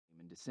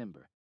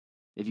December.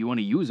 If you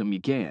want to use them,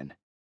 you can.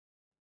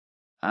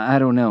 I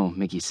don't know,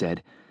 Mickey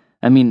said.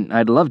 I mean,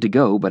 I'd love to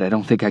go, but I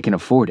don't think I can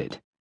afford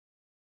it.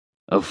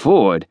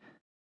 Afford?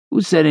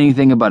 Who said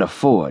anything about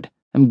afford?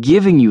 I'm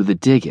giving you the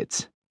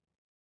tickets.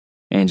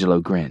 Angelo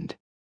grinned.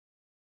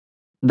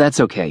 That's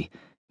okay,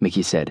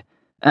 Mickey said.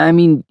 I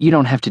mean, you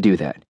don't have to do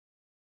that.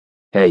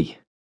 Hey,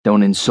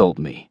 don't insult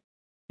me,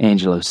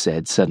 Angelo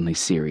said, suddenly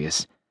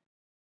serious.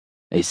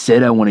 I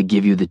said I want to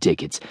give you the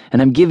tickets,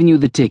 and I'm giving you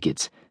the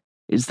tickets.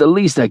 It's the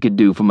least I could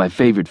do for my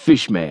favorite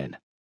fish man.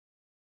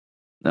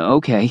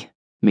 Okay,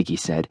 Mickey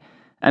said.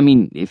 I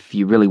mean, if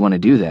you really want to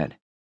do that.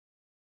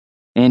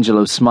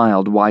 Angelo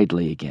smiled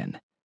widely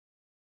again.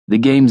 The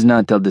game's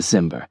not till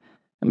December.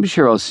 I'm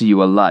sure I'll see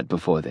you a lot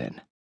before then.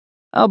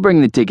 I'll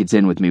bring the tickets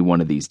in with me one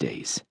of these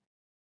days.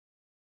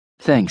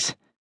 Thanks,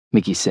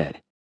 Mickey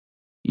said.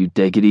 You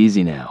take it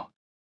easy now,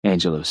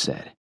 Angelo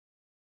said.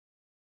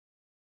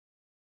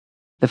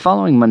 The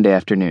following Monday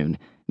afternoon,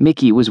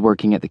 Mickey was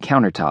working at the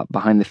countertop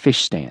behind the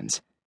fish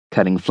stands,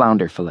 cutting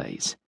flounder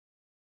fillets.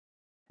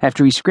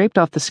 After he scraped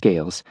off the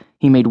scales,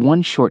 he made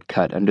one short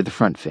cut under the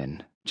front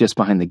fin, just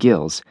behind the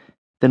gills,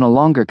 then a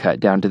longer cut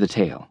down to the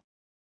tail.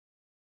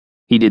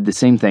 He did the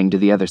same thing to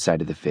the other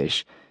side of the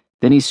fish,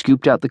 then he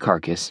scooped out the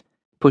carcass,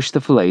 pushed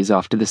the fillets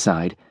off to the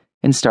side,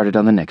 and started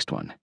on the next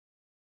one.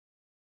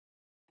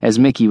 As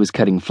Mickey was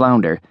cutting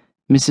flounder,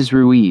 Mrs.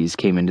 Ruiz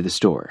came into the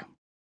store.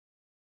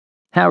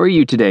 How are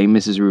you today,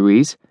 Mrs.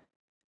 Ruiz?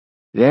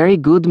 Very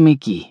good,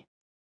 Mickey.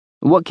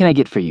 What can I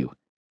get for you?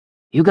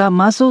 You got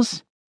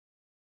mussels?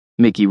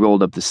 Mickey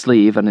rolled up the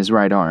sleeve on his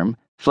right arm,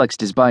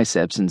 flexed his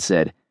biceps, and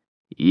said,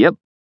 Yep.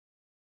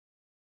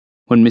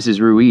 When Mrs.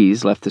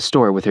 Ruiz left the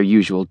store with her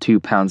usual 2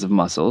 pounds of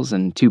mussels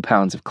and 2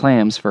 pounds of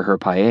clams for her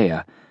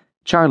paella,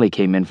 Charlie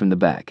came in from the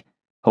back,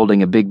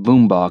 holding a big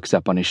boombox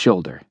up on his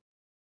shoulder.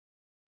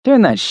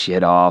 Turn that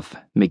shit off,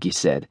 Mickey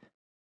said.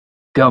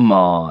 Come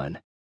on,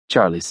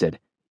 Charlie said.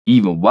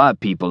 Even white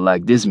people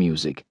like this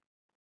music.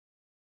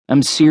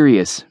 I'm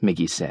serious,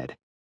 Mickey said.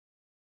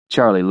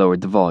 Charlie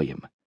lowered the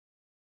volume.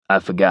 I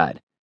forgot.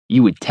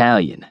 You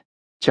Italian,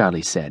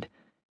 Charlie said.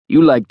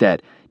 You like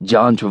that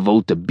John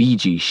Travolta Bee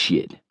Gees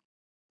shit.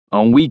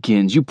 On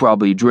weekends, you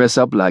probably dress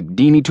up like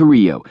Deanie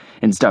Torrio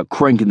and start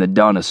cranking the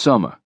Donna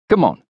Summer.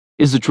 Come on,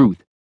 it's the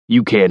truth.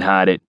 You can't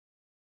hide it.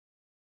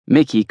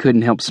 Mickey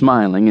couldn't help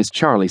smiling as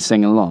Charlie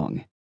sang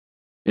along.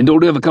 And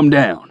don't ever come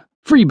down.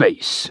 Free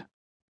bass.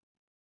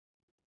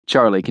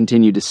 Charlie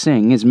continued to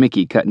sing as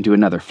Mickey cut into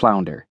another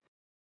flounder.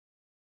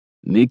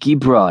 Mickey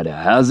Prada,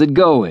 how's it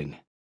going?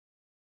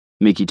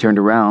 Mickey turned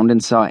around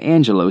and saw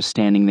Angelo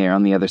standing there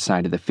on the other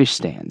side of the fish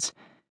stands,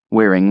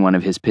 wearing one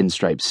of his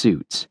pinstripe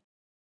suits.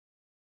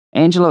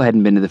 Angelo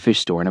hadn't been to the fish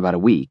store in about a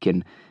week,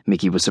 and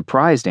Mickey was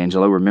surprised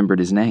Angelo remembered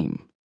his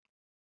name.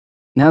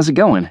 How's it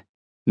going?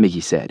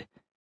 Mickey said.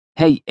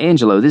 Hey,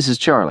 Angelo, this is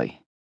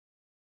Charlie.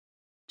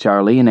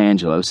 Charlie and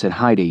Angelo said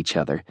hi to each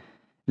other.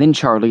 Then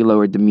Charlie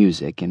lowered the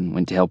music and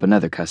went to help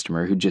another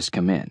customer who'd just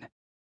come in.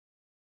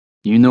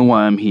 You know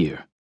why I'm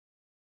here,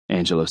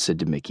 Angelo said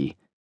to Mickey.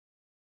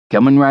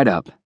 Coming right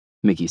up,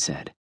 Mickey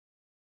said.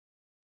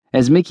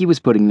 As Mickey was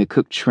putting the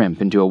cooked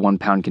shrimp into a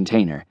 1-pound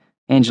container,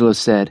 Angelo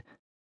said,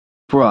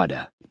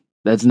 Prada,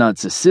 that's not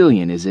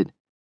Sicilian, is it?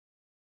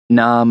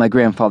 Nah, my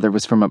grandfather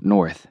was from up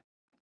north,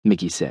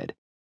 Mickey said.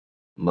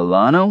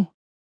 Milano?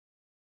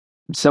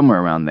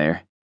 Somewhere around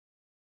there.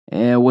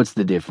 What's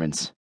the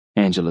difference?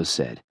 Angelo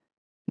said.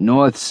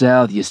 North,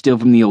 south, you're still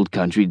from the old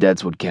country,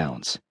 that's what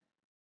counts.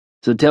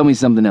 So tell me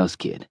something else,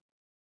 kid.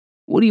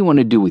 What do you want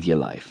to do with your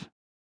life?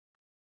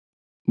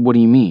 What do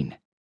you mean?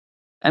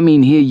 I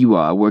mean, here you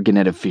are, working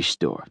at a fish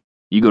store.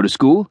 You go to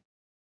school?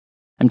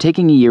 I'm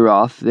taking a year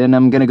off, then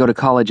I'm gonna go to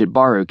college at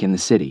Baruch in the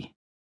city.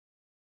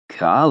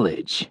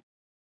 College?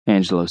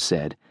 Angelo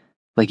said,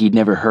 like he'd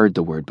never heard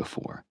the word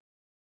before.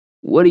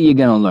 What are you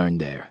gonna learn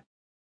there?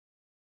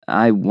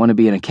 I want to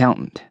be an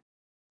accountant,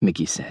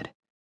 Mickey said.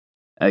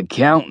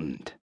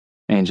 Accountant,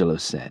 Angelo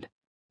said.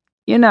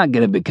 You're not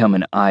gonna become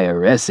an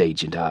IRS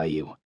agent, are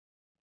you?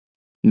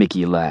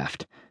 Mickey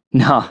laughed.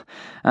 No,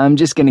 I'm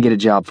just gonna get a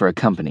job for a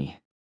company.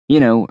 You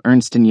know,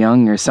 Ernst &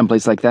 Young or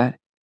someplace like that.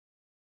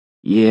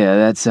 Yeah,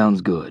 that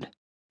sounds good,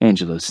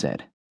 Angelo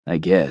said, I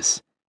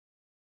guess.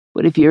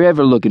 But if you're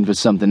ever looking for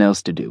something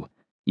else to do,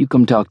 you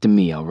come talk to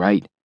me, all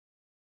right?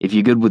 If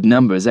you're good with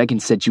numbers, I can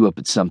set you up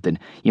at something.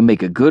 You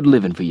make a good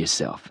living for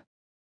yourself.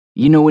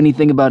 You know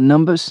anything about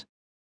numbers?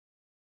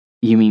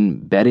 You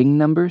mean betting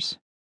numbers?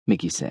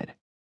 Mickey said.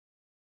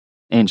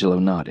 Angelo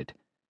nodded.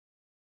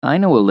 I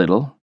know a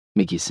little,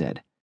 Mickey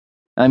said.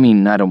 I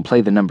mean, I don't play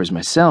the numbers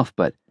myself,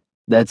 but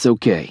that's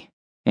okay,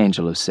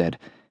 Angelo said.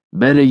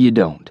 Better you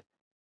don't.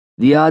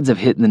 The odds of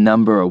hitting the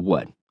number are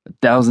what,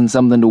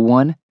 1,000-something to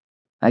 1?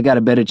 I got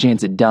a better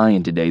chance at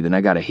dying today than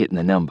I got of hitting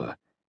the number.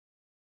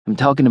 I'm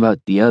talking about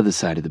the other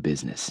side of the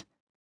business.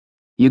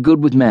 You're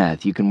good with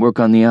math, you can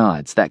work on the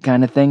odds, that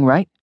kind of thing,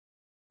 right?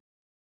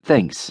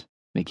 Thanks,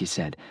 Mickey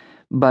said,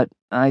 but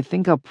I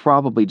think I'll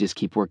probably just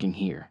keep working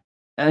here,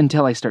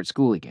 until I start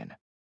school again.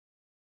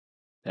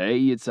 Hey,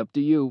 it's up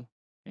to you,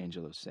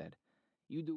 Angelo said. You do